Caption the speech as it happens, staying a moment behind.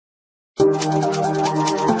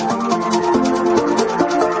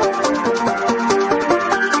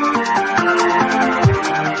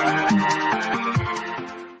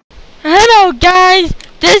Hello guys,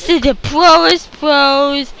 this is the pros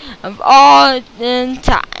of all the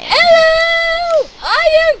time. Hello! I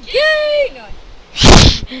am gay! No.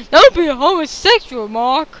 Don't be a homosexual,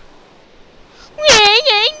 Mark.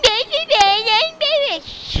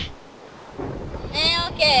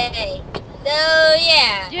 Okay. So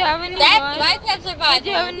yeah. Do you have any Life have survived. Do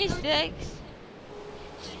you have any sticks?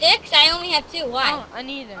 Sticks? I only have 2. Why? Oh, I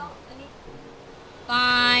need them.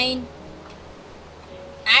 Fine.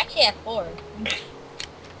 I actually have 4.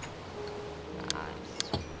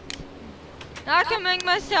 Now I can make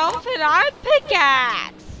myself an iron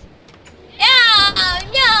pickaxe. No,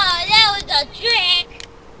 that was a trick.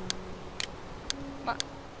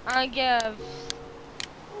 I give.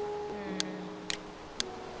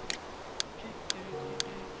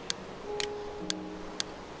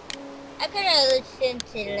 I could have listened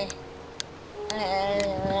to the.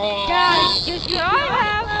 Guys, guess what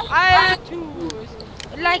I have tools.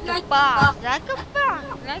 Like a boss, like a boss,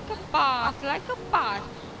 like a boss, like a boss.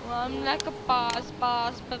 Well, I'm like a boss, and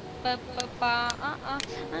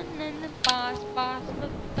then the boss, and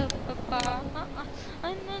then the boss,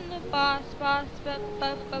 and then the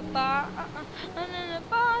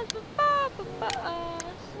boss.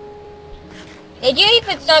 Did you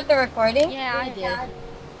even start the recording? Yeah, I did.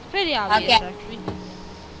 It's pretty obvious, actually.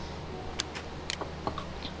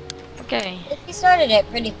 Okay. You started it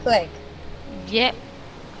pretty quick. Yep.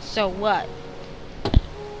 So what?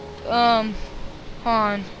 Hold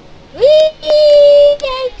on. We ain't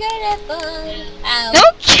gonna fun. Ow.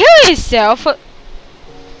 Don't kill yourself.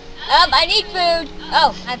 I need food.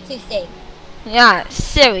 Oh, I have 2 steaks. Yeah,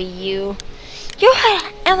 silly you. You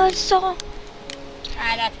had Amazon.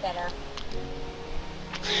 Alright, that's better.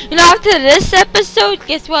 You know, after this episode,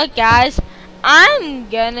 guess what, guys? I'm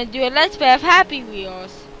gonna do a Let's Play of Happy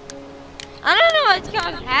Wheels. I don't know why it's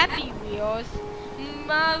called Happy Wheels.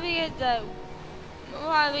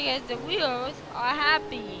 Because the wheels are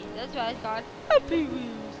happy. That's why it's called Happy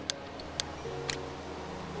Wheels.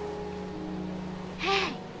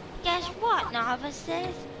 Hey, guess what,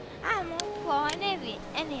 novices? I'm on floor and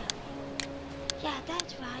anyhow. Yeah,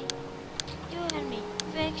 that's right. You and me,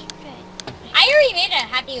 fixed straight. I already made a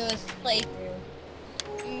Happy Wheels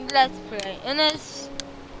playthrough. Let's play, and it's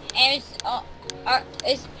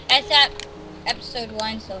at episode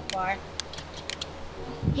 1 so far.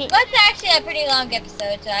 But it's actually a pretty long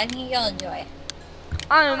episode, so I think you'll enjoy it.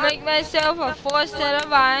 I'm gonna make myself a 4 set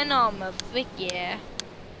of iron armor. Frick yeah.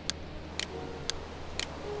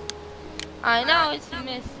 I know it's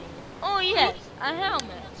missing. Oh yes, a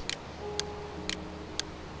helmet.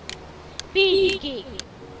 BG.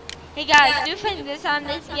 Hey guys, do you think this on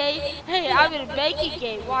this game? Hey, I'm gonna make a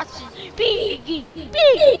game. Watch this. BG.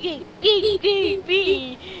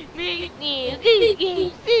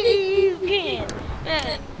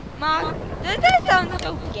 Man, Mark, does that sound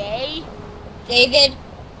so gay? David,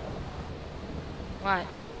 What?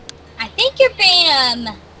 I think you're being a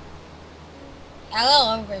little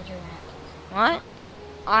over dramatic. What?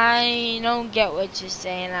 I don't get what you're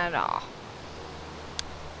saying at all.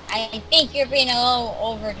 I think you're being a little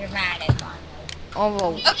over dramatic on it.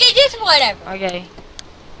 Oh, Okay, just whatever. okay.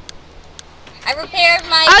 I repaired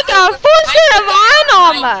my. I got a 4 set of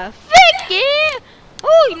iron armor. Frick yeah!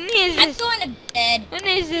 Who needs I'm this? going to bed. Who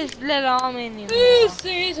needs this little armor anymore?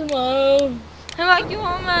 See you tomorrow. Hey, Mark, you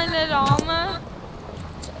want my little armor?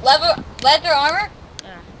 Leather armor?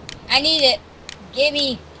 Yeah. I need it. Give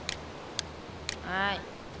me Alright.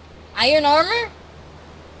 iron armor?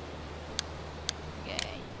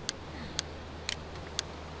 Okay.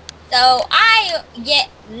 So I get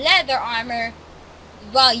leather armor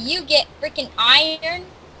while you get freaking iron?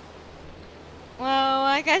 Well,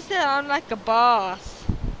 like I said, I'm like a boss.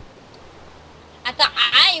 I thought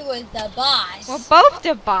I was the boss. We're both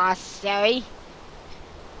the boss, sorry.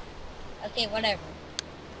 Okay, whatever.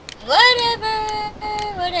 Whatever.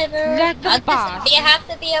 Like a boss. You have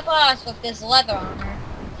to be a boss with this leather armor.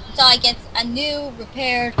 So I get a new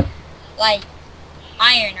repaired, like,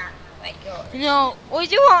 iron armor, like yours. You know,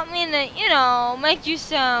 would you want me to, make you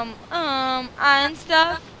some, iron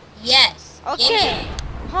stuff? Yes. Okay.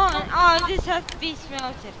 Hold on. Oh, this has to be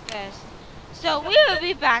smelted first. So we will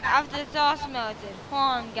be back after it's all smelted. Hold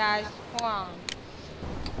on, guys. Hold on.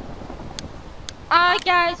 Alright,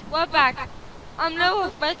 guys. We're back. I'm level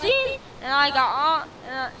 13, and I got all,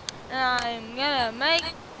 and I'm gonna make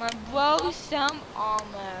my bro some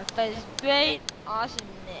armor for his great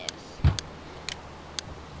awesomeness.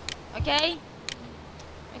 Okay?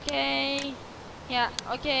 Okay. Yeah,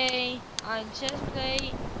 okay. Iron chest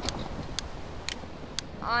plate.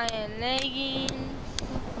 Iron leggings.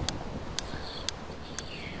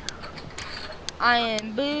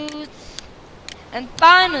 Iron boots. And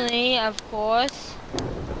finally, of course,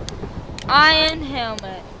 iron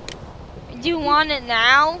helmet. Do you want it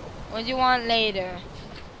now? Or do you want it later?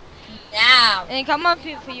 Now, And come up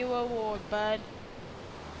here for your reward, bud.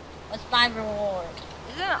 what's my reward?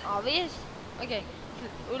 Isn't it obvious? Okay.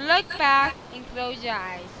 Look back and close your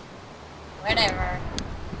eyes. Whatever.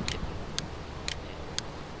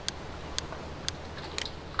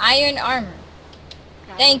 Iron armor.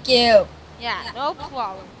 Thank you. Yeah, no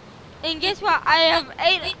problem. And guess what? I have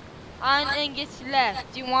 8 iron ingots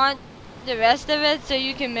left. Do you want the rest of it so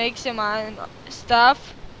you can make some iron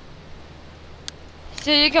stuff?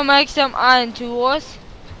 So you can make some iron tools?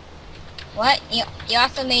 What? You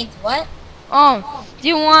also made what? Oh, do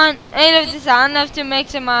you want 8 of this iron left to make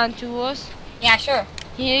some iron tools? Yeah, sure.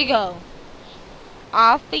 Here you go.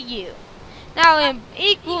 All for you. Now we're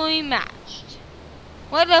equally matched.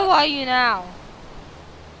 What level are you now?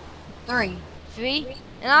 3. 3?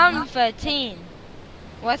 And I'm 13.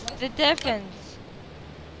 What's the difference?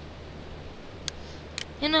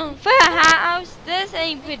 You know, for a house, this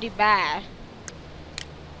ain't pretty bad.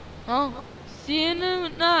 Oh, see you in the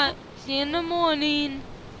night. See you in the morning.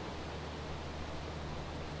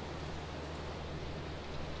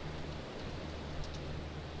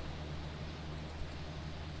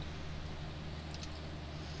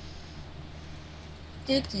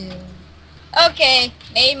 Doo-doo. Okay,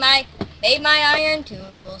 made my iron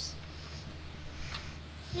tools.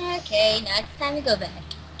 Okay, now it's time to go back.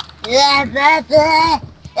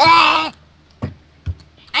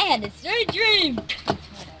 I had a strange dream.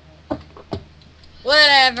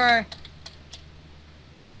 Whatever.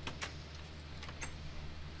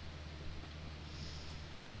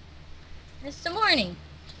 It's the morning.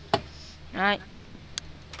 Right.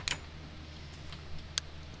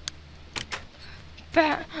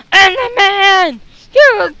 Enderman!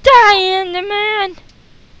 You will die, Enderman!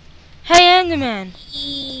 Hey, Enderman.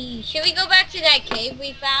 Should we go back to that cave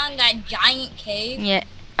we found? That giant cave? Yeah.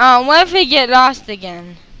 What if we get lost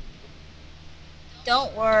again?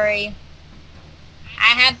 Don't worry.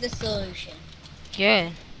 I have the solution.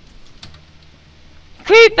 Good.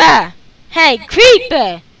 Creeper! Hey,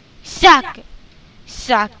 Creeper! Suck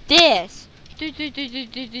this.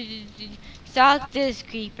 Suck this,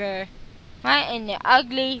 Creeper. Right in the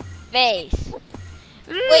ugly face.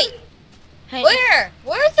 Wait, Hey, where?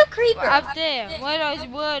 Where's the creeper? up there, where those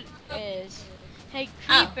wood is. Hey,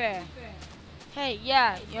 Creeper. Hey,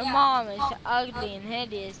 yeah, your mom is ugly and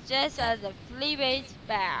hideous, just as a flea-based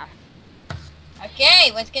bath.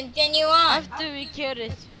 Okay, let's continue on. After we kill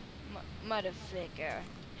this motherfucker.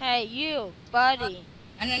 Hey, you, buddy.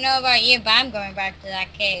 I don't know about you, but I'm going back to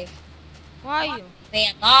that cave. Why are you? We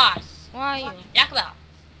are lost. Why are you? Talk about.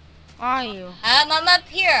 Why are you? I'm up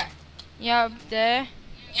here. You're up there?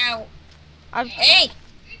 Now, Up hey,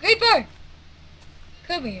 creeper!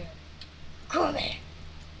 Come here. Come here.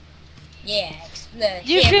 Yeah, explode.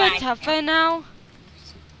 Do you Yeah, feel bye. tougher now?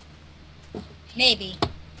 Maybe.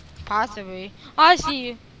 Possibly. I see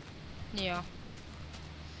you. Yeah.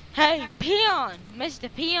 Hey, Peon! Mr.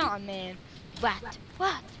 Peon, man. What?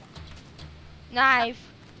 What? Knife.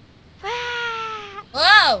 Ah!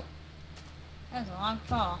 Whoa! That was a long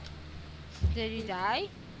fall. Did he die?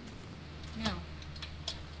 No.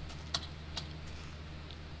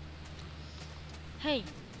 Hey,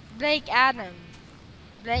 Blake Adam.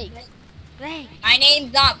 Blake. My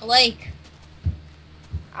name's not Blake.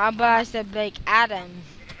 But I said Blake Adam.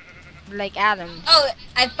 Blake Adam. Oh,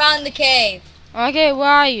 I found the cave. Okay, where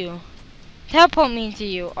are you? Teleport me to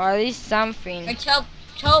you, or at least Or something.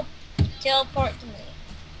 teleport to me.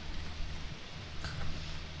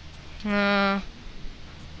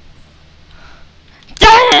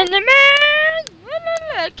 Enderman!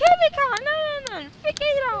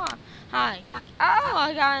 No. Hi. Oh,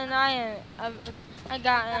 I got an iron. I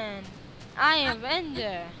got an iron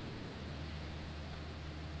render.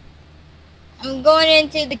 I'm going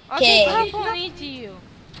into the Okay, cave. teleport me to you.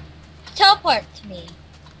 Teleport to me.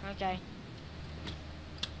 Okay.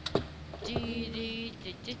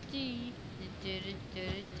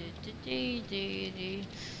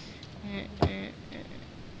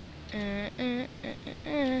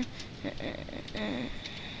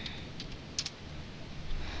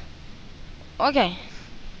 Okay.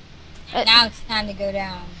 Now it's time to go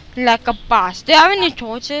down. Like a boss. Do you have any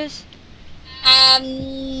torches?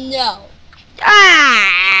 No.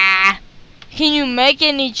 Ah! Can you make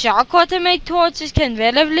any charcoal to make torches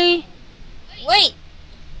convertively? Wait.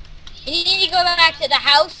 You need to go back to the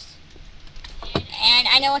house and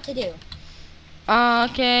I know what to do.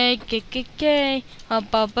 Okay, k,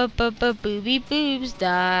 booby boobs,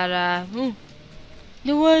 da da. Ooh.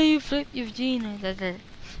 The way you flip your vagina, that's it.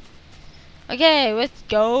 Okay, let's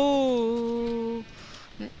go.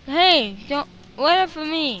 Hey, don't wait up for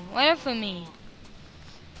me. Wait up for me.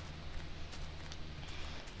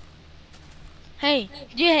 Hey,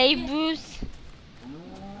 do you hate Bruce?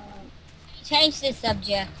 Change the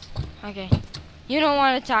subject. Okay. You don't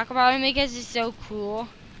want to talk about him because he's so cool.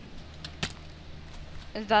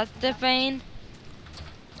 Is that the thing?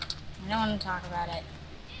 I don't want to talk about it.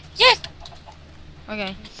 Just.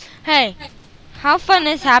 Okay. Hey, how fun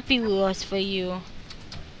is Happy Wheels for you?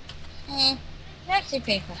 It's actually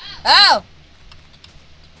pretty cool. Oh!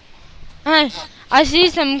 Hey, I see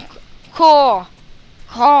some coal.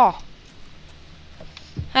 Coal.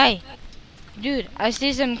 Hey, dude, I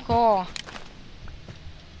see some coal.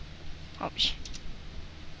 Oh,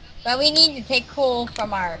 But we need to take coal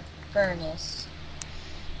from our furnace.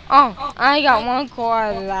 oh, I got one coal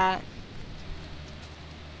out of that.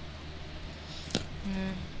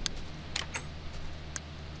 Hmm.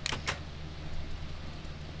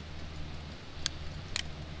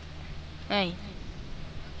 Hey.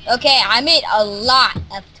 Okay, I made a lot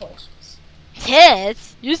of torches.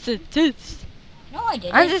 Tits? You said tits. No, I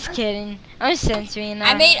didn't. I'm just kidding. I'm censoring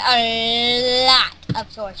that. I made a lot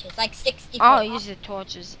of torches, like 64. Oh, you said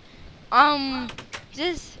torches.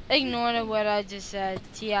 Just ignore what I just said.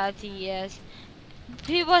 TITS.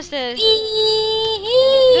 People said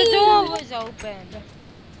the door was open.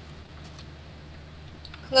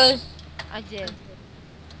 Close. I did.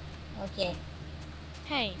 Okay.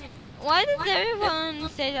 Hey, why does everyone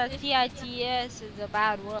say that TITS is a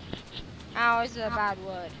bad word? How is it a bad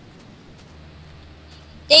word?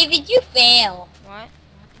 David, you fail. What?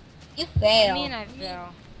 You I fail. mean I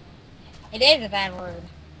fell. It is a bad word.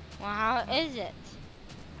 Well, how is it?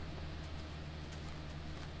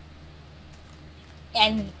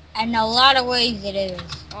 And in a lot of ways it is.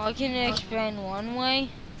 Or can you explain one way?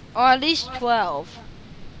 Or at least 12.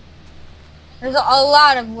 There's a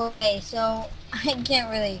lot of ways, so I can't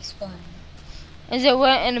really explain. Is it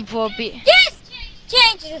wet inappropriate? Just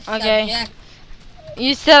change the Okay. subject.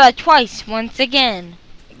 You said it twice, once again.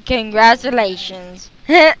 Congratulations.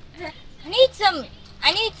 I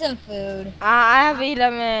I need some food. have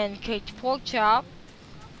 11 cooked pork chop.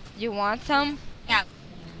 You want some? Yeah.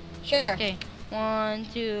 Sure. Okay. 1,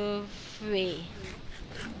 2, 3.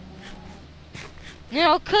 You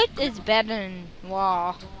know, cooked is better than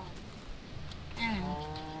raw.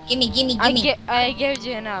 Gimme. I gave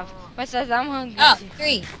you enough. But says I'm hungry. Oh, too.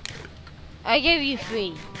 3. I gave you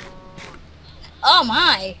 3. Oh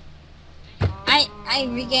my. I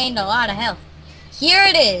regained a lot of health. Here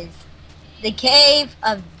it is. The Cave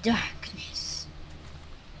of Darkness.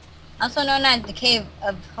 Also known as the Cave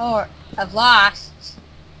of Lost.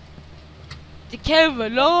 The cave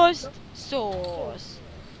of lost souls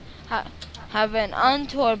have been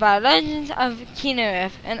untold by legends of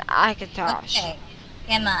Kinnereth and Akatosh. Okay.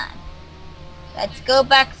 Come on. Let's go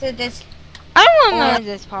back to this. I don't remember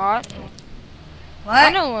this part. What? I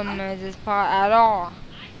don't remember this part at all.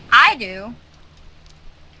 I do.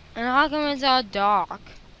 And how come it's all dark?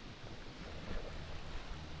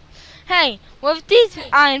 Hey, with these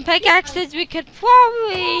iron pickaxes, we could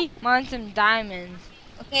probably mine some diamonds.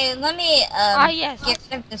 Okay, let me Yes. get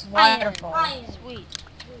rid of this Iron. waterfall. Sweet.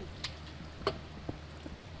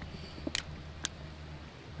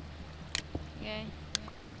 Okay.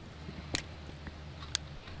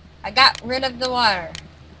 I got rid of the water.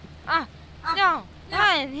 No,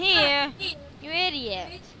 not in here. You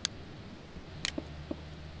idiot.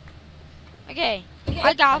 Okay,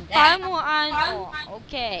 I got 5 more iron ore.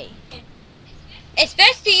 Okay. It's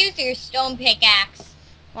best to use your stone pickaxe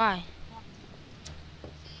Why?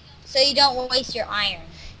 so you don't waste your iron.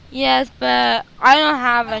 Yes, but I don't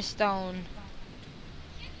have a stone.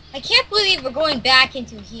 I can't believe we're going back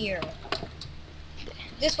into here.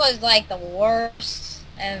 This was like the worst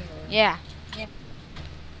ever. Yeah.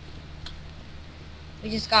 We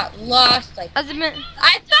just got lost. Like As a min-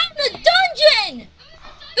 I found the dungeon.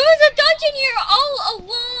 There was a dungeon here all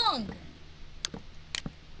along.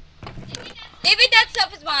 David, that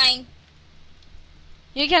stuff is mine.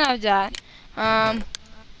 You can have that. I'm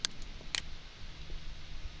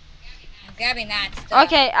grabbing that stuff.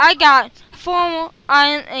 Okay, I got 4 more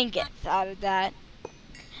iron ingots out of that.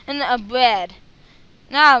 And a bread.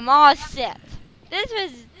 Now I'm all set. That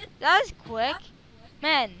was quick.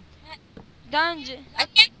 Man. Dungeon. I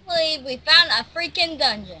can't believe we found a freaking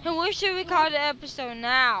dungeon. And what should we call the episode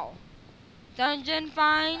now? Dungeon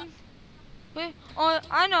find? Wait, oh,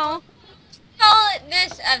 I know. call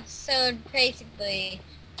this episode basically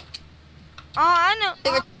Oh, I know.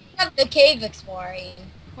 the return of the cave exploring.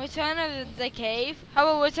 Return of the cave? How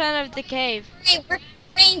about Return of the cave? Hey, we're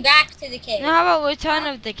returning back to the cave. Now, how about Return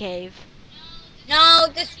of the cave? No,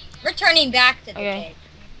 just returning back to the Okay. cave.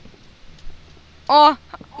 Or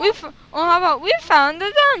how about we found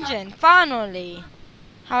the dungeon finally?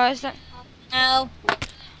 How is that? No,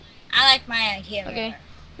 I like my idea. Okay.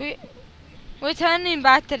 better. We're turning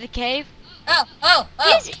back to the cave. Oh.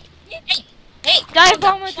 Easy. Hey. Dive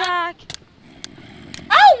bomb attack.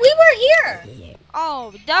 Oh, we were here.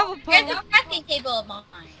 Oh, double Here's bomb. a crafting table of mine.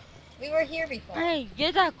 We were here before. Hey,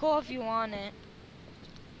 get that core if you want it.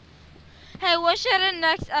 Hey, what should the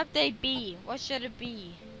next update be? What should it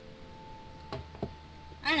be?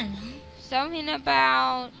 I don't know. Something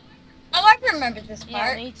about. Oh, I remember this Yeah,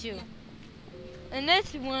 part. me too. And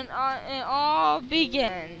this one, it all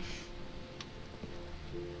begins.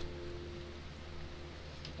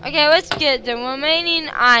 Okay, let's get the remaining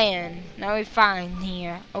iron that we find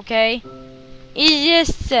here, okay? Easier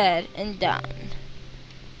said and done.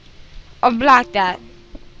 Or block that.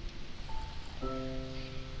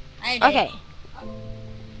 I did. Okay.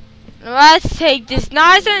 Let's take this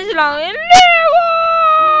nice and slow and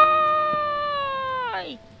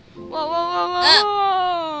Leroy!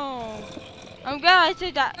 Whoa. I'm glad I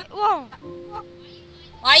took that. Whoa.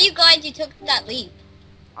 Why are you glad you took that leap?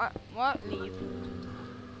 What leap?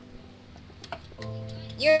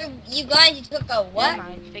 You glad you took a what? Never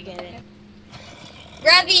mind, forget it.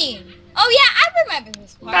 Ravine. Oh yeah, I remember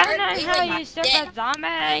this part. Better not We how were you stuck dead. that zombie.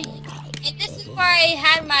 And this is where I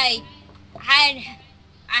had my I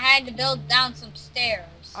had to build down some stairs.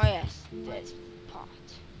 Oh yes, this part.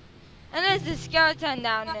 And there's the skeleton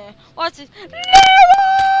down there. What's this? Leroy!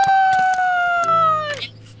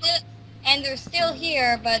 And they're still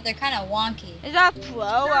here, but they're kind of wonky. Is that pro?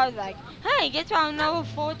 I was like, hey, get to I'm level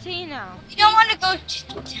 14 now. You don't want to go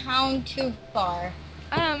down too far.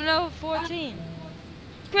 I am level 14.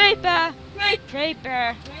 Creeper!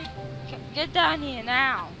 Creeper! Get down here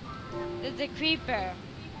now. There's a creeper.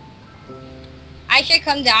 I should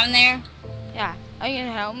come down there. Yeah, are you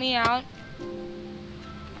gonna help me out?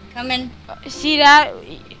 Coming. See that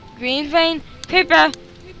green vein? Creeper!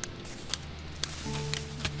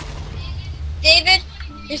 David,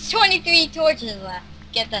 there's 23 torches left.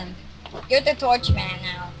 Get them. You're the torch man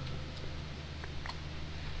now.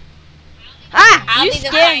 Ah! I'll You be the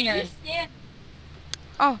scared fighter. me.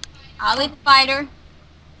 Oh. I'll be the fighter.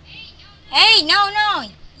 Hey, no.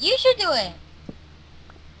 You should do it.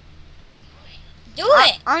 Do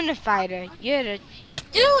it. I'm the fighter. You're the...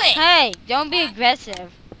 Do it. Hey, don't be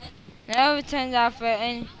aggressive. It never turns out for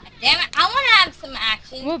any... Damn it. I want to have some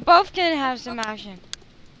action. We're both gonna have some action.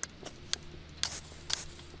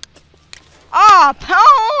 Oh,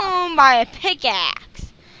 boom! By a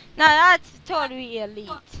pickaxe. Now that's totally elite.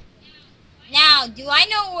 Now, do I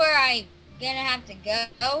know where I'm gonna have to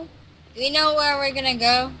go? Do we know where we're gonna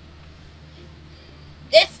go?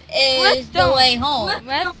 This is the way home.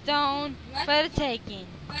 Redstone for the taking.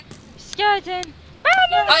 Skeleton.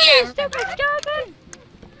 Oh, yeah. Stupid skeleton.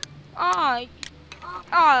 Aw.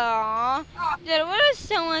 Aww. Dude, what if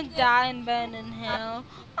someone died in Burning Hill?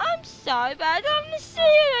 I'm sorry, but I don't want to see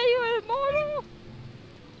that you were immortal.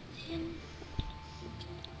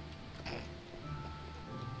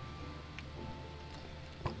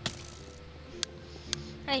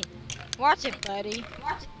 Hey, watch it, buddy.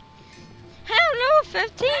 Hey, I'm level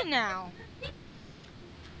 15 now.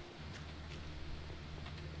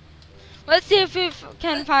 Let's see if we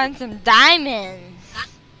can find some diamonds.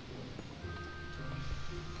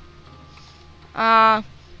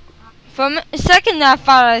 For a second I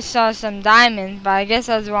thought I saw some diamonds, but I guess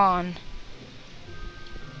I was wrong.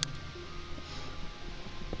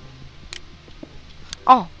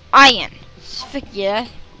 Oh, iron. Yeah.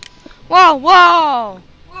 Whoa.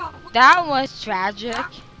 That was tragic.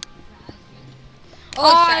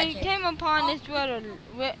 Oh, I it's tragic. came upon this little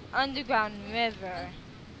underground river.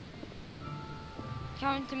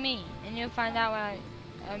 Come to me, and you'll find out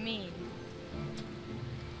what I mean.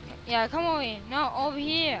 Yeah, come over here. No, over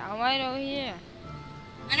here. I'm right over here.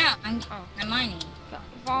 I know. I'm mining.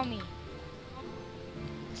 Follow me.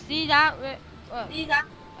 See that?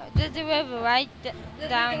 There's a river right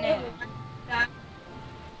down there.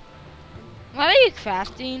 What are you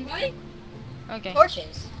crafting? Okay.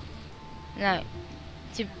 Torches. No.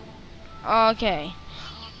 Okay.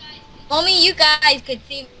 Only you guys could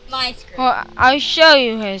see my screen. Well, I'll show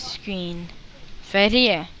you her screen. It's right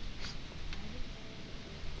here.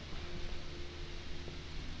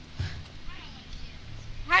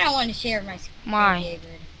 I don't want to share my screen, Why?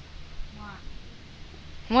 David.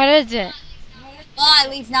 What is it? Well, at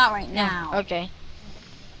least not right now. Okay.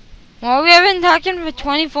 Well, we have been talking for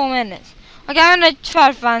 24 minutes. Okay, I'm gonna try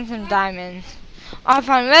to find some diamonds. I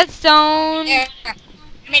found redstone. There. I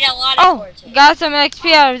made a lot of Oh, torches. got some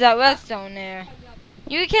XP out of that redstone there.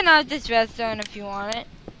 You can have this redstone if you want it.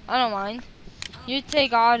 I don't mind. You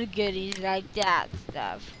take all the goodies like that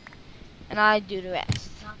stuff. And I do the rest.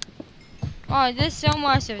 Oh, there's so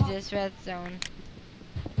much of this redstone.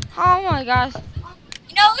 Oh my gosh.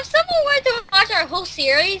 You know, if someone were to watch our whole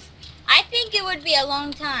series, I think it would be a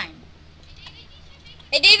long time.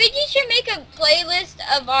 Hey, David, you should make a playlist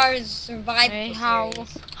of our survival Hey,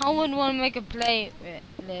 series. how would one make a play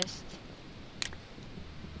list?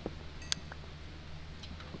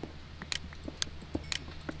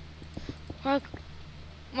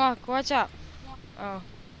 Mark, watch out. Oh.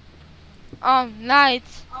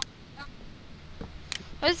 Lights.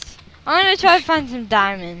 I'm gonna try to find some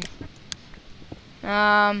diamonds.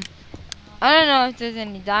 I don't know if there's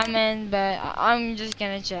any diamonds, but I'm just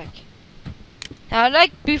gonna check. Now,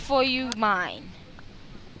 like before you mine.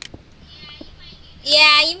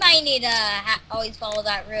 Yeah, you might need to always follow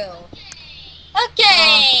that rule.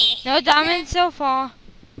 Okay. No diamonds so far.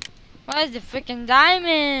 Where's the freaking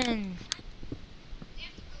diamond?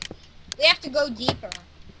 We have to go deeper.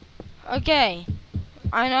 Okay.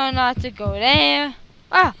 I know not to go there.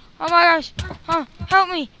 Ah! Oh my gosh! Help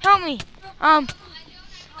me! Help me! I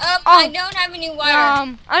don't have any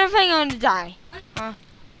water. I don't think I'm gonna die. Come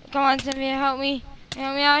on, Cynthia, help me!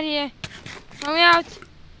 Help me out here! Help me out!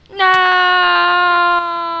 No!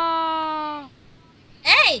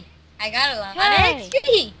 Hey, I got a lot Hey. of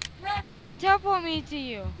XP. Teleport me to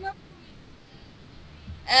you.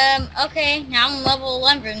 Okay, now I'm level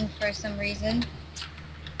 11 for some reason.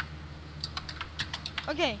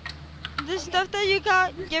 Okay. The stuff that you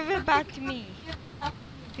got, give it back to me.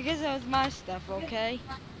 Because that was my stuff, okay?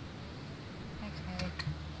 Okay.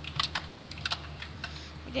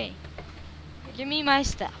 Okay. Give me my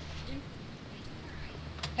stuff.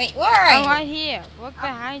 Wait, where are I'm you? right here. Look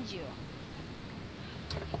behind you.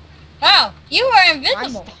 Oh, you are My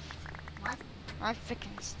invisible. stuff. My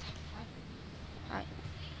freaking stuff. Alright.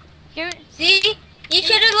 Give me. See? You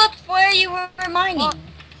should have looked where you were mining.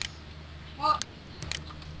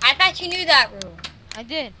 I thought you knew that rule. I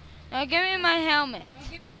did. Now give me my helmet.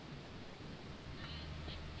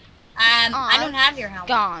 I don't have your helmet.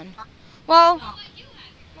 Gone. Well.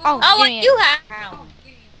 Oh, Oh, give me it. you have your helmet.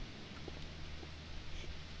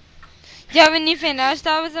 Do you have anything else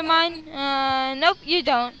that was of mine? Nope, you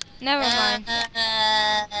don't. Never mind.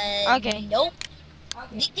 Okay. Nope.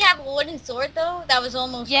 Did you have a wooden sword though? That was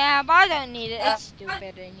almost. Yeah, but I don't need it. It's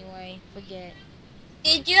stupid anyway. Forget.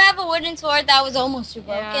 Did you have a wooden sword that was almost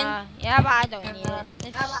broken? Yeah, but I don't need it.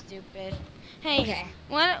 It's stupid. Hey, Okay.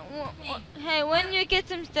 when you get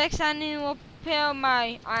some sticks, I need to repair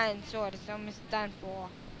my iron sword. It's almost done for.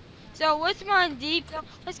 So let's mine deep.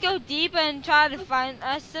 Let's go deep and try to find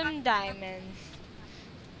us some diamonds.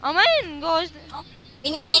 Oh man, goes.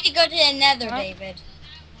 We need to go to the nether, What? David.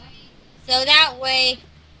 So that way,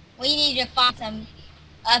 we need to find some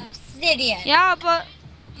obsidian. Yeah, but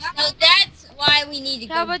So that's why we need to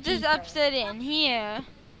go there's deeper. obsidian here.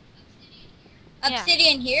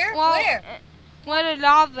 Obsidian here? Well, Where? Where the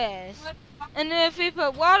lava is. And if we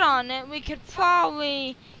put water on it, we could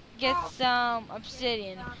probably get some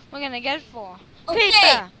obsidian. We're gonna get 4. Okay.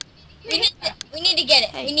 Pizza! We need to get it.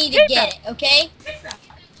 Hey, We need to Pizza! get it, okay?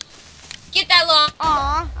 Get that log.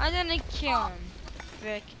 Aw, I didn't kill him.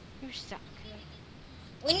 Rick, you suck.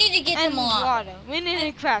 We need to get And some log. water. We need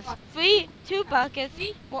to craft 2 buckets.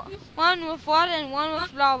 1 with water and 1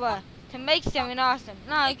 with lava. To make something awesome.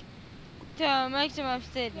 Like, to make some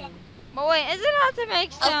obsidian. But wait, is it not to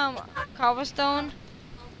make some cobblestone?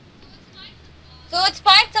 So let's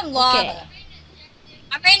find some lava. Okay.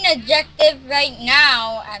 Our main objective right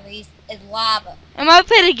now, at least, is lava. Am I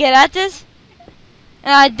pretty good at this?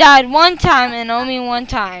 And I died 1 time and only 1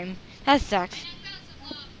 time. That sucks.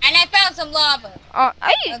 And I found some lava. Oh, are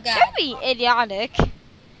you? Oh, God. Don't be idiotic.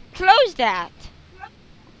 Close that.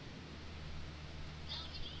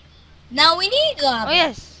 Now we need lava. Oh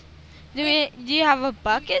yes. Do you have a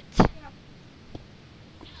bucket?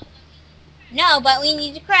 No, but we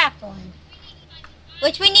need to craft one.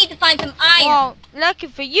 Which we need to find some iron. Well, lucky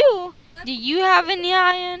for you. Do you have any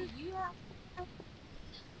iron?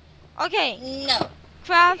 Okay. No.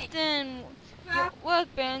 Craft and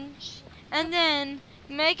workbench, and then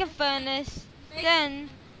make a furnace. Then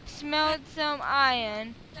smelt some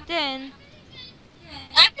iron. Then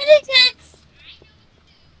After this hits,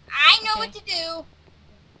 I know Okay. what to do.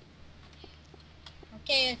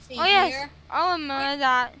 Okay, let's see oh yes, here. I remember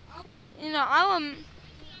that. You know, I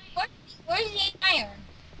Where's the iron?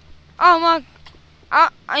 Oh my,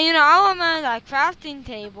 you know, I want my like crafting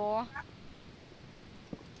table.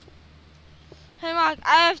 Hey Mark,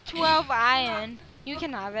 I have 12 iron. You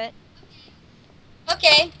can have it.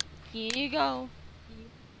 Okay. Here you go.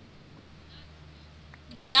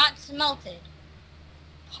 Not smelted.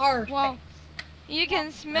 Perfect. Well, you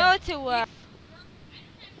can smelt it with.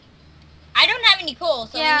 I don't have any coal,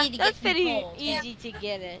 so Yeah, we need to that's get some pretty coal. easy to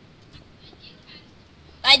get it.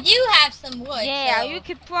 I do have some wood. Yeah, so, you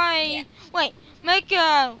could probably yeah. wait. Make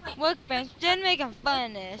a workbench, then make a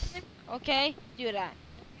furnace. Okay, do that.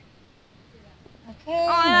 Okay.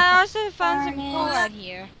 Oh, and I also found some coal furnace. out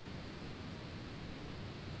here.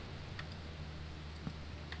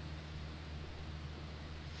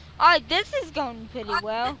 Alright, this is going pretty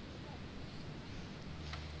well.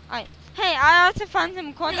 Alright, hey, I also found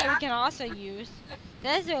some corn that we can also use.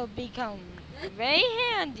 This will become very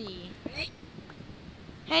handy.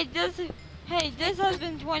 Hey, this has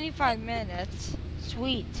been 25 minutes.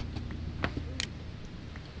 Sweet.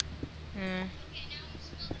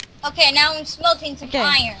 Okay, now I'm smelting some Okay.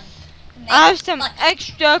 iron. I have some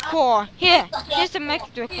extra core. Here's some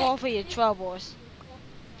extra core for your troubles.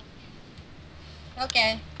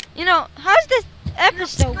 Okay. You know, how's this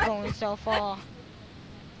episode going so far?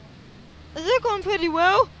 Is it going pretty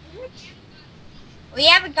well? We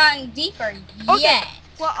haven't gotten deeper Okay. yet.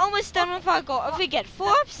 We're almost done with our goal. If we get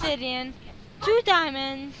 4 obsidian, 2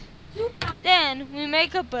 diamonds, then we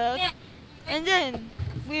make a book, and then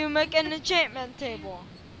we make an enchantment table.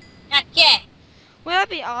 Okay. Would that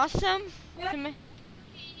be awesome?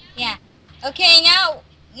 Yeah. Okay,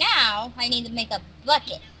 now I need to make a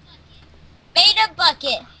bucket. Made a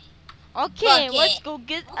bucket. Okay, Bucket. let's go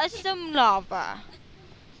get us some lava.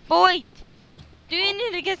 But wait, do you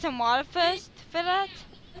need to get some water first for that?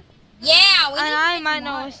 Yeah, we And need to I get might some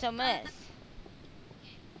know water. where some is.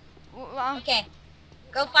 Okay.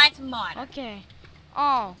 Go find some water. Okay.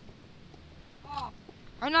 Oh.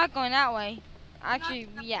 I'm not going that way. Actually,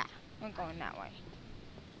 yeah, I'm going that way.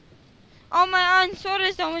 Oh, my iron sword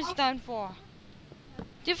is almost done for.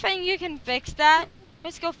 Do you think you can fix that?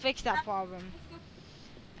 Let's go fix that problem.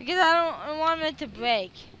 Because I don't want it to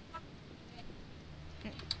break.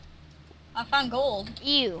 I found gold.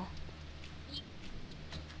 Ew.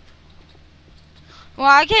 Well,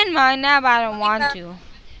 I can mine now, but I don't want to.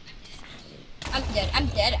 I'm dead. I'm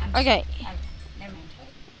dead. Okay. Never mind.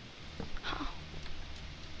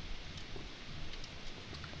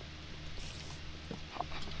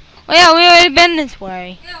 Well, yeah, we already been this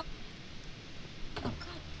way. Oh, God damn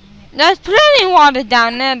it. There's plenty of water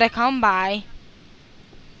down there to come by.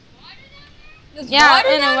 There's Yeah, water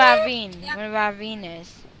in a down there? ravine. Where a ravine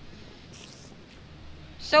is.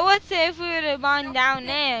 So let's say if we were to run down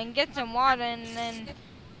there and get some water and then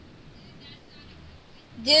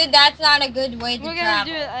Dude, that's not a good way to we're gonna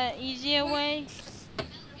travel. do it an easier way.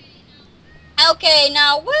 Okay,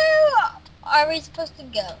 now where are we supposed to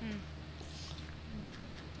go?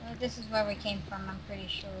 Well, this is where we came from, I'm pretty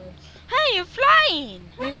sure. Hey, you're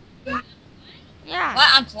flying! Yeah. What,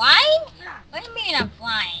 I'm flying? What do you mean I'm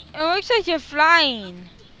flying? It looks like you're flying.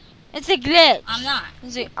 It's a glitch. I'm not.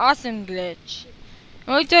 It's an awesome glitch.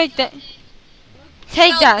 It looks like that.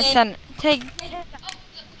 Take that, son. Take.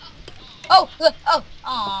 Oh,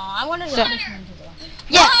 I wanted to So- push him into the water.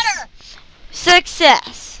 Yes. Water!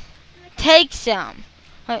 Success. Take some.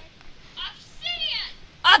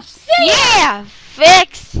 Obsidian! Yeah.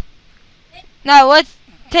 Fix. Now let's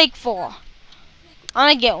take 4. I'm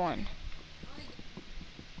gonna get one.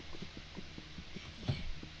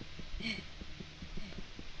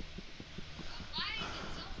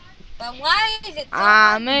 But why is it so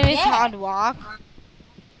hard to Maybe it's get? hard to walk.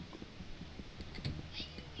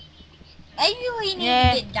 Maybe we need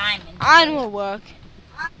Yeah. to get diamonds. Iron will work.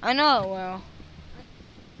 I know it will.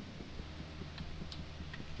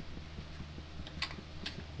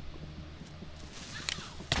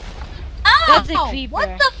 Oh, That's a creeper.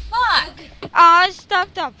 what the fuck? I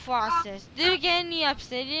stopped that process. Did you get any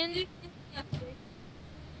obsidian?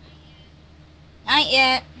 Not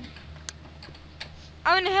yet.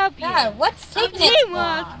 I'm gonna help you. God, what's taking this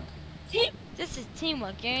teamwork. long? This is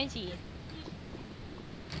teamwork, guaranteed.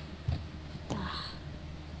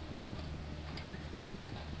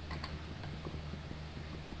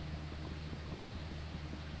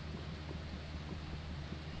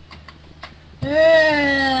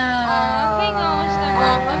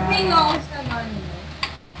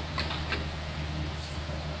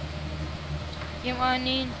 Get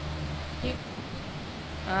money.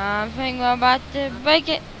 I think we're about to break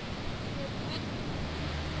it.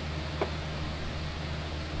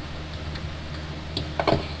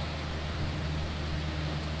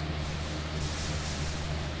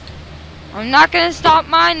 I'm not gonna stop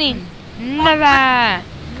mining. Never.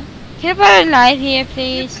 Can I put a light here,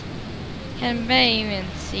 please? Can barely even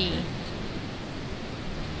see.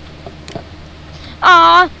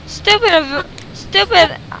 Aw, stupid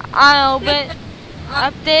but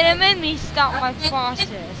update made me stop my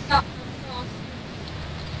process.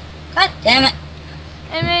 God damn it.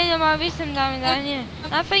 And maybe there might be some diamond down here.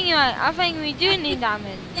 I think we do need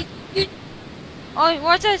diamond. Oh,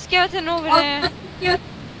 watch that skeleton over there.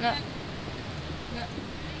 No,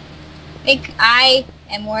 I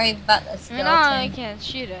am worried about the skeleton. no, it can't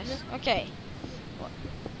shoot us. Okay.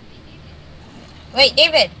 Wait,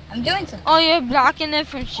 David, I'm doing something. Oh, you're blocking it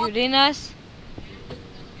from shooting us?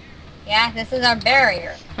 Yeah, this is our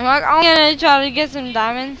barrier. I'm gonna try to get some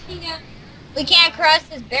diamonds. We can't cross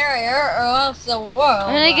this barrier or else the world.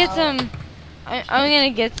 I'm gonna get some. I'm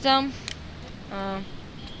gonna get some.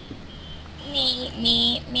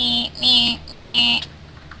 Me.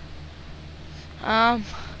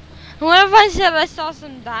 What if I said I saw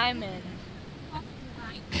some diamonds?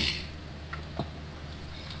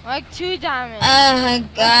 Like 2 diamonds. Oh Probably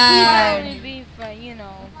only God. be for, you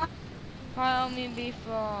know. Probably only be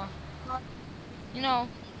for, you know.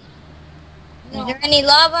 Is there any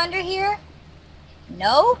lava under here?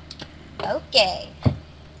 No? Okay.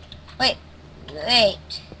 Wait.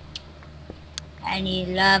 I need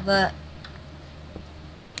lava.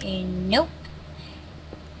 Nope.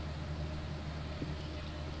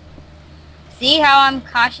 See how I'm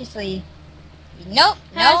cautiously... Nope,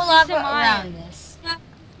 no Has lava some iron. around this.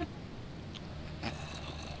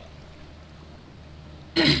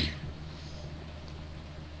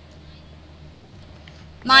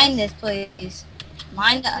 Mine this, please.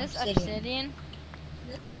 Mine the This obsidian. obsidian.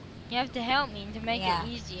 You have to help me to make Yeah. it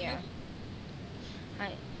easier.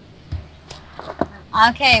 Alright.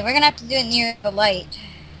 Okay, we're gonna have to do it near the light.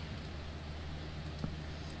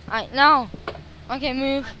 Alright, now. Okay,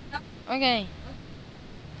 move. Okay.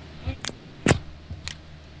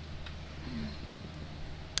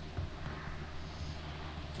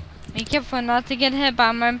 Be careful not to get hit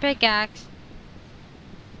by my pickaxe.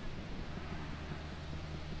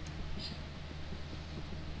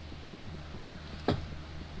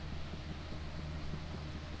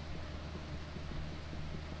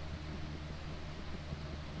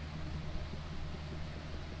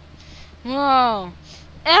 Whoa.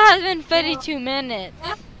 It has been 32 minutes.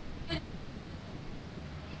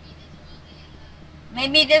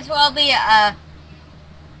 Maybe this will be a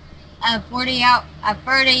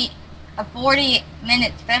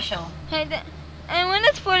 40-minute special. Hey, and when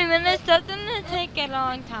it's 40 minutes, doesn't it take a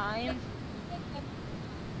long time?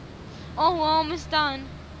 Oh, we're almost done.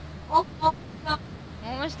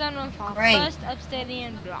 Almost done with our Great. first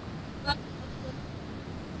obsidian block.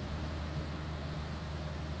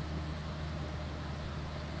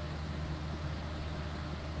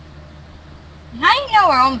 How do you know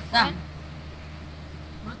we're almost done?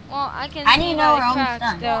 Well, I can How do see you know by we're the almost cracks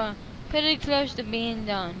done? they're pretty close to being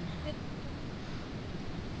done.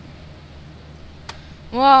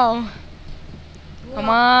 Whoa. Come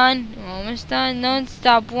on. We're almost done. Don't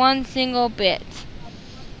stop one single bit.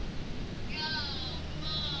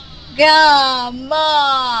 Come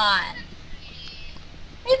on!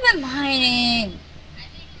 We've been mining.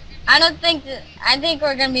 I think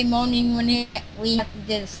we're gonna be moaning when we have to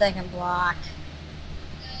do the second block.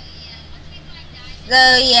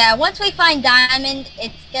 So yeah, once we find diamond,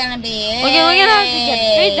 it's gonna be Okay, we're gonna have to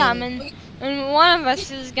get 3 diamonds. And one of us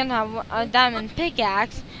is gonna have a diamond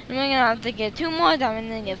pickaxe. And we're gonna have to get 2 more diamonds,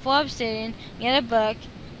 then get 4 obsidian, get a book.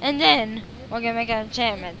 And then we're gonna make an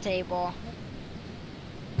enchantment table.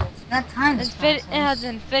 That time is It has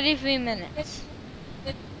been 33 minutes.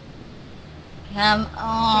 Come Come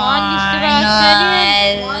on, you stupid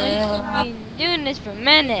obsidian. on. We've been doing this for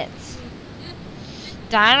minutes.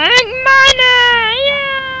 Dynamic miner!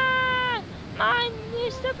 Yeah! Mine,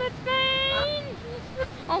 you stupid thing!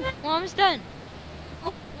 Oh, we're almost done.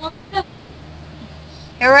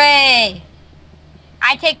 Hooray!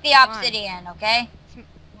 I take the obsidian, okay?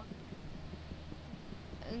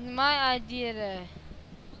 It's my idea to...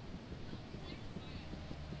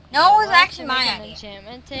 No, it was Well, actually to my make an idea.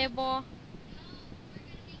 enchantment table.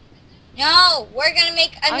 No, we're gonna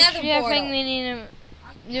make another Actually, I think portal. we need to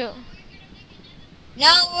do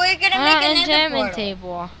No, we're gonna make an another enchantment portal.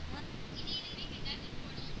 table.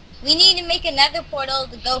 We need to make another portal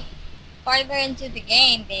to go farther into the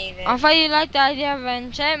game, David. I thought you liked the idea of an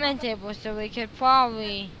enchantment table, so we could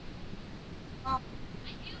probably...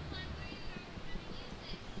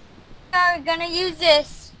 We're gonna use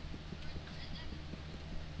this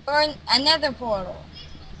for another portal.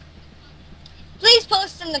 Please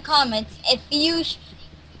post in the comments if you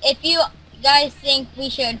guys think we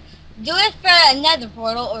should do it for another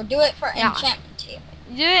portal or do it for Yeah. enchantment table?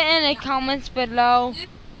 Do it in the comments below,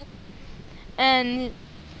 and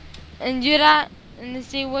do that, and to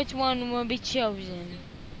see which one will be chosen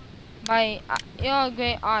by your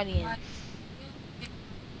great audience.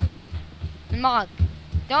 Mark,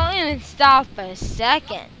 don't even stop for a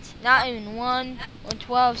second. Not even 1 or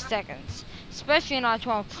 12 seconds. Especially not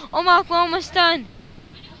 12. Oh, Mark, we're almost done.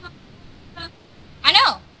 I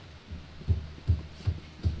know.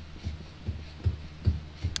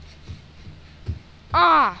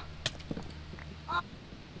 Ah!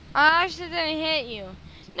 I accidentally hit you.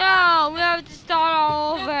 No, we have to start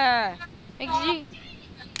all over. Because you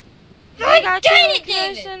got Dang too it,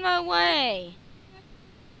 close David. in my way.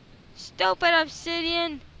 Stupid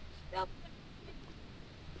obsidian.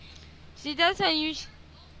 See, that's how you.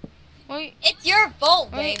 Wait. It's your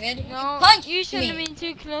fault, Wait, David. no, You punched you shouldn't have me. been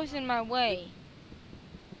too close in my way.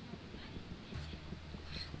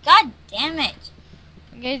 God damn it.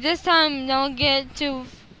 Okay, this time don't get too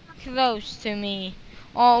close to me.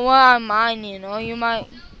 Or while I'm mining, or you might.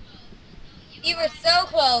 You were so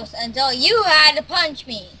close until you had to punch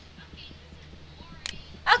me.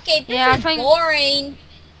 Okay, this Yeah, I is think- boring.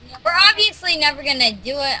 We're obviously never gonna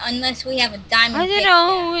do it unless we have a diamond I didn't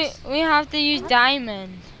pickaxe. know we have to use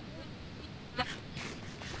diamond.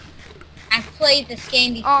 I've played this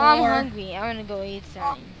game before. Oh, I'm hungry. I'm gonna go eat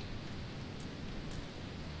something.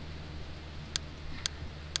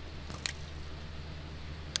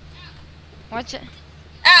 Watch it.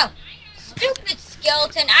 Oh, stupid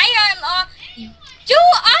skeleton. I am,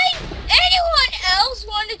 anyone else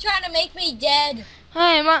want to try to make me dead?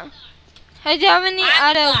 Hey, hey, do you have any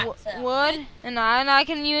I other thought so. wood and iron I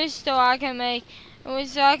can use so I can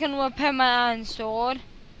repair my iron sword?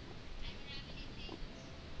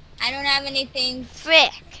 I don't have anything.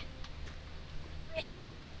 Frick.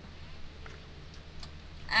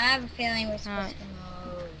 I have a feeling we're supposed Alright. to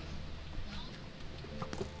move.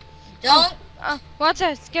 Don't. Watch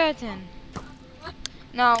that skeleton.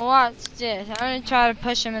 No, watch this. I'm gonna try to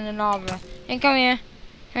push him in the lava. Hey, come here.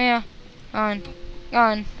 Come here. Go on. Go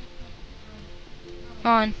on. Go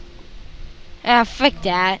on. Ah, frick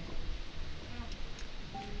that.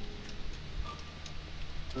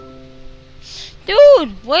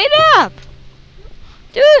 Dude, wait up!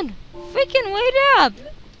 Dude, freaking wait up!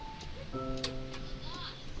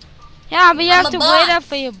 Yeah, but you I'm have a to wait up boss.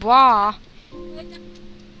 for your bra.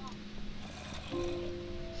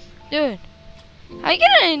 Dude, are you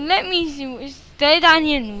gonna let me stay down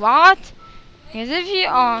here and rot? Because if you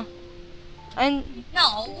are, and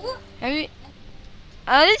No. have you,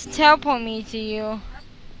 at least teleport me to you.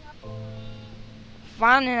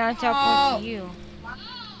 Fine, and I'll teleport to you.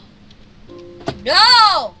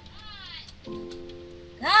 No.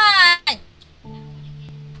 God.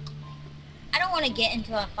 I don't want to get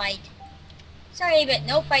into a fight. Sorry, but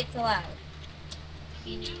no fights allowed.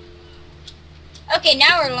 Okay,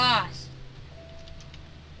 now we're lost.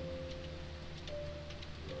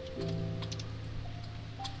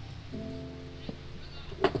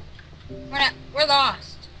 We're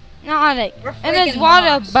lost. Not it. We're And there's freaking water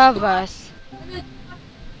lost. above us.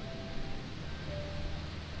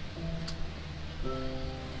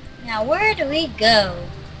 Now where do we go?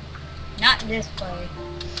 Not this way.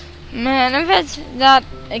 Man, if it's that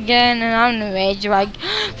again and I'm in rage, like,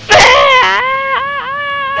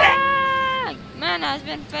 man, it's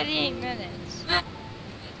been 38 minutes.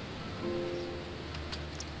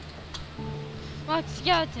 What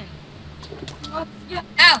skeleton?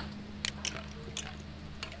 Ow!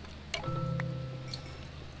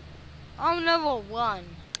 I'm level 1.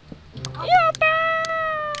 You're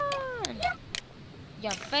bad!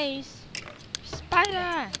 Your face.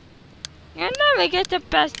 Spider! You'll never get the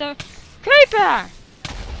best of Creeper!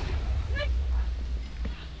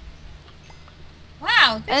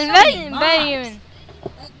 Wow, there's And so many then, mobs.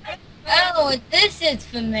 Oh, this is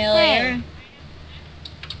familiar. Hey.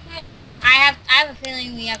 I have a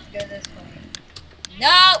feeling we have to go this way.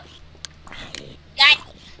 No! God.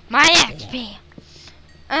 my XP.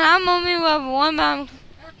 And I'm only level 1, but I'm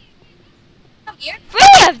Here.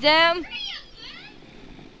 3 of them! 3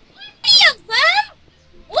 of them?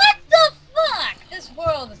 What the fuck? This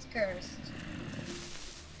world is cursed.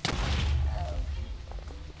 Oh.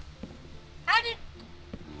 How did...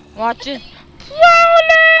 Watch it.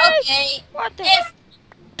 Flawless! Okay. What the? It's...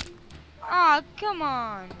 Oh, come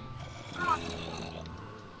on.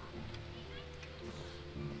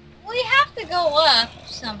 We have to go up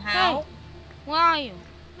somehow. Where are you?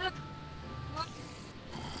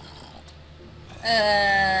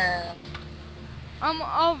 Uh... I'm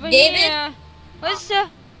over David? here.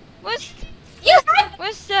 What's You had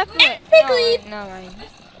We're separate. technically. No, wait.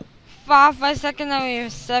 For a second that we were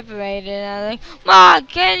separated. I was like, Mom,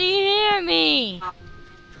 can you hear me?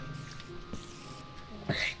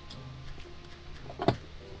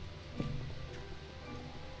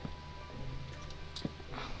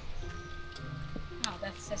 Oh,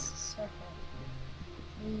 that's just a circle.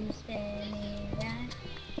 You spin me that.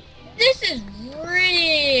 This is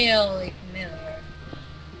really familiar.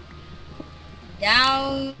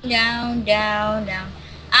 Down, down, down, down.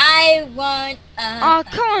 I want a. Oh,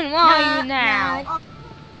 come on, where are you now?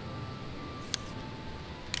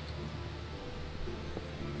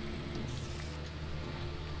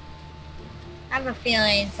 I have a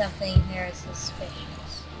feeling something here is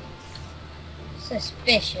suspicious.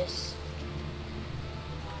 Suspicious.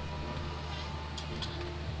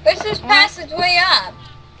 Where's this passageway up?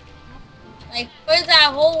 Like, where's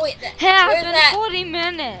that whole way? Hey, Where's it's been that? 40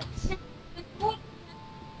 minutes.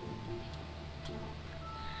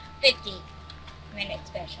 50-minute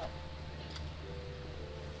special.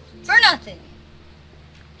 For nothing.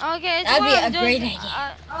 Okay, it's That'd be one a of those, great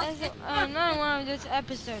idea. it's another one of those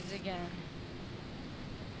episodes again.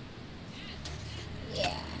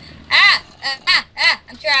 Yeah.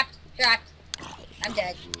 I'm trapped. I'm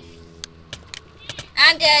dead.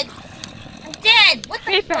 I'm dead. What the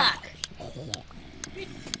Creeper. fuck?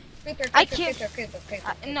 Creeper. I killed-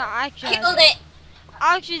 No, I Killed killed it.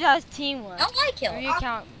 Actually, that's teamwork. No, I killed If it. you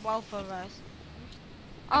count both of us.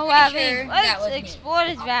 I'm Oh, pretty Ravine. sure that was Let's me. explore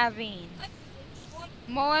this Ravine.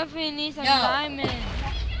 More if we need some No. diamonds.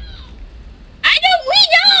 We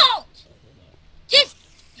don't! Just...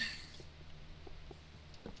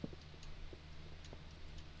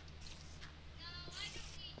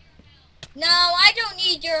 No, I don't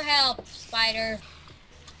need your help, Spider.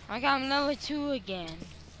 I got number 2 again.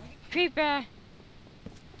 Creeper.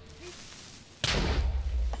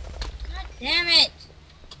 God damn it.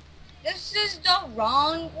 This is the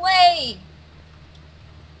wrong way.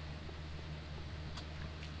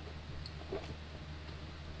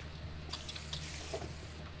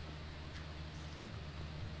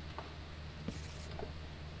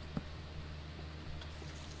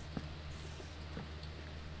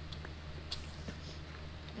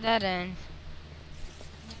 Dead end.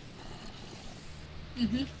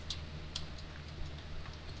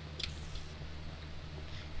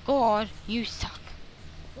 God, you suck.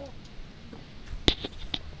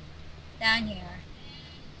 Down here.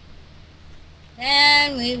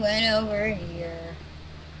 Then we went over here.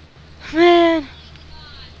 Man.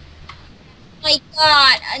 My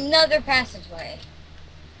God, another passageway.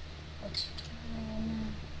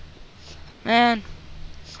 Man.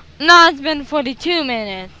 No, it's been 42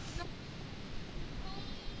 minutes.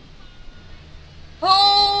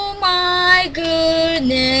 Oh my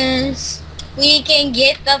goodness. We can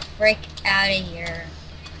get the frick out of here.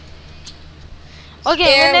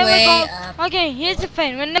 Okay, we're never Stairway going. up. Okay, here's the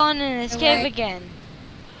thing. We're never going in this cave Alright. again.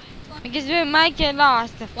 Because we might get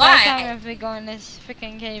lost the first Why? time if we go in this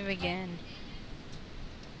freaking cave again.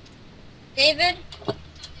 David?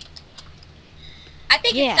 I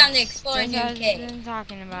think Yes, it's time to explore a that's new what I was cave. been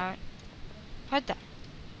talking about. What the?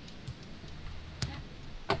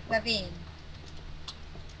 Ravine.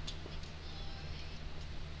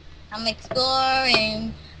 I'm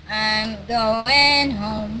exploring. I'm going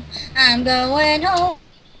home. I'm going home.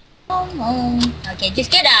 Home. Okay, just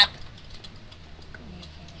get up.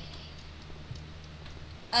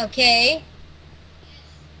 Okay.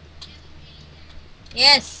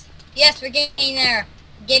 Yes. Yes, we're getting there.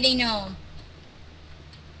 Getting home.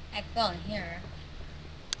 I fell in here.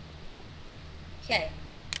 Okay.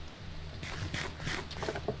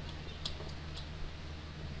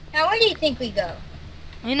 Now, where do you think we go?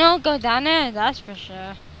 We don't go down there, that's for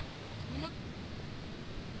sure.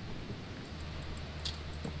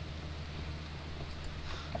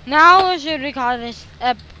 Now what should we call this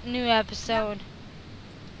new episode?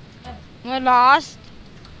 We're lost?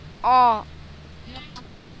 Oh,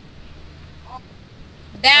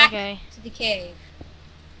 Back okay. to the cave.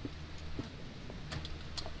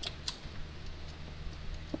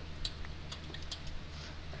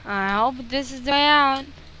 I hope this is the way out.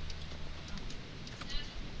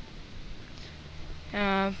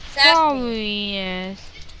 Probably is.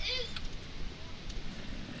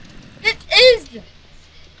 This is!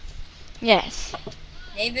 Yes.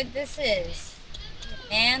 David, this is.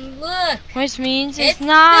 And look! Which means It's it's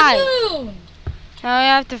not. the moon! Now we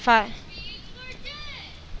have to fight.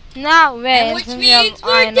 Not And red, which since we have means we're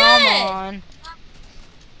iron dead. armor on.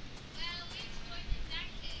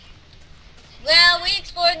 Well, we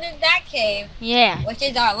explored that cave, Yeah. which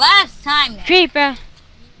is our last time now. Creeper.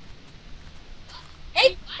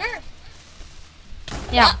 Hey, Bert!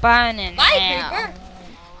 Yeah, burn in Bye, hell. Creeper.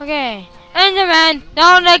 Okay. Enderman,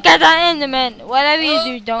 don't look at that Enderman. Whatever you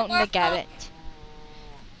do, don't look at it.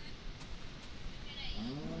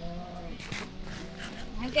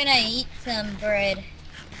 I'm gonna eat some bread.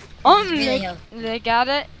 Oh, It's really healthy. look at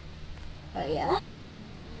it. Oh yeah.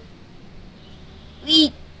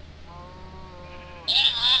 Eat.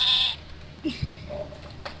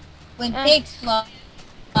 When pigs fly.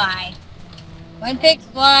 When pigs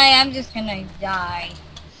fly, I'm just gonna die.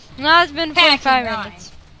 Now it's been Pack 45 and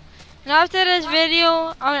minutes. And after this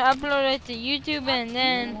video, I'm gonna upload it to YouTube and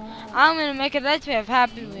then I'm gonna make a let's play of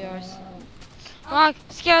Happy Wheels. Rock,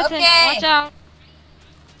 skeleton, Okay. watch out.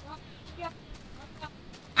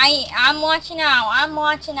 I'm watching out. I'm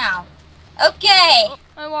watching out. Okay.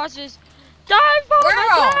 I watch this. Die for Girl.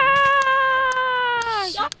 my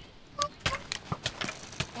dad!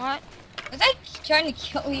 What? Was I trying to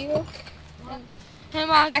kill you? Hey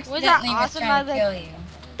Mark, was that Accidentally was awesome? I trying was to kill like, you.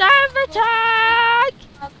 dive attack!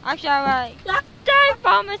 Actually, I was like, dive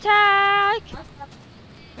bomb attack!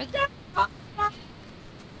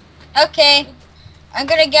 Okay. I'm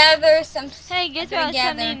gonna gather some. Hey, guess I'm gonna what? It's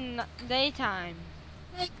gather. sunny daytime.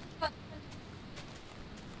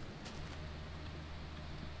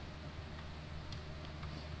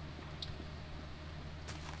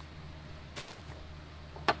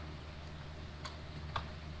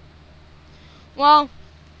 Well,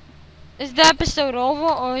 is the episode over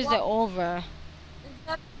or is it over?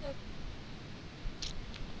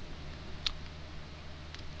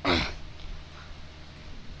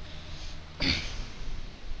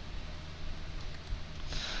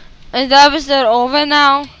 Is the episode over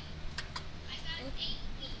now?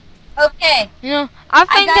 Okay. You know, I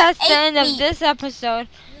think got that's the 8 end of feet. this episode.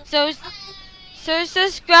 So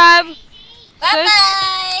subscribe. Bye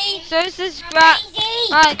bye. So subscribe.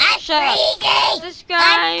 Alright, shut up. Crazy. Subscribe.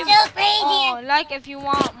 I'm so crazy. Oh, like if you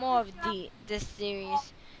want more of this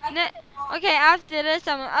series. Okay, after this,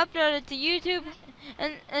 I'm gonna upload it to YouTube,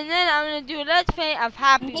 and then I'm gonna do a let's play of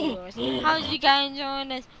Happy Wheels. How's you guys enjoying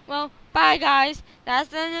this? Well, bye guys. That's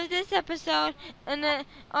the end of this episode. And then,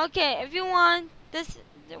 okay, if you want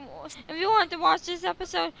to watch this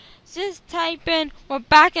episode, just type in "We're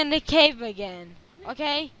back in the cave again."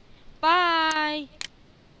 Okay, bye.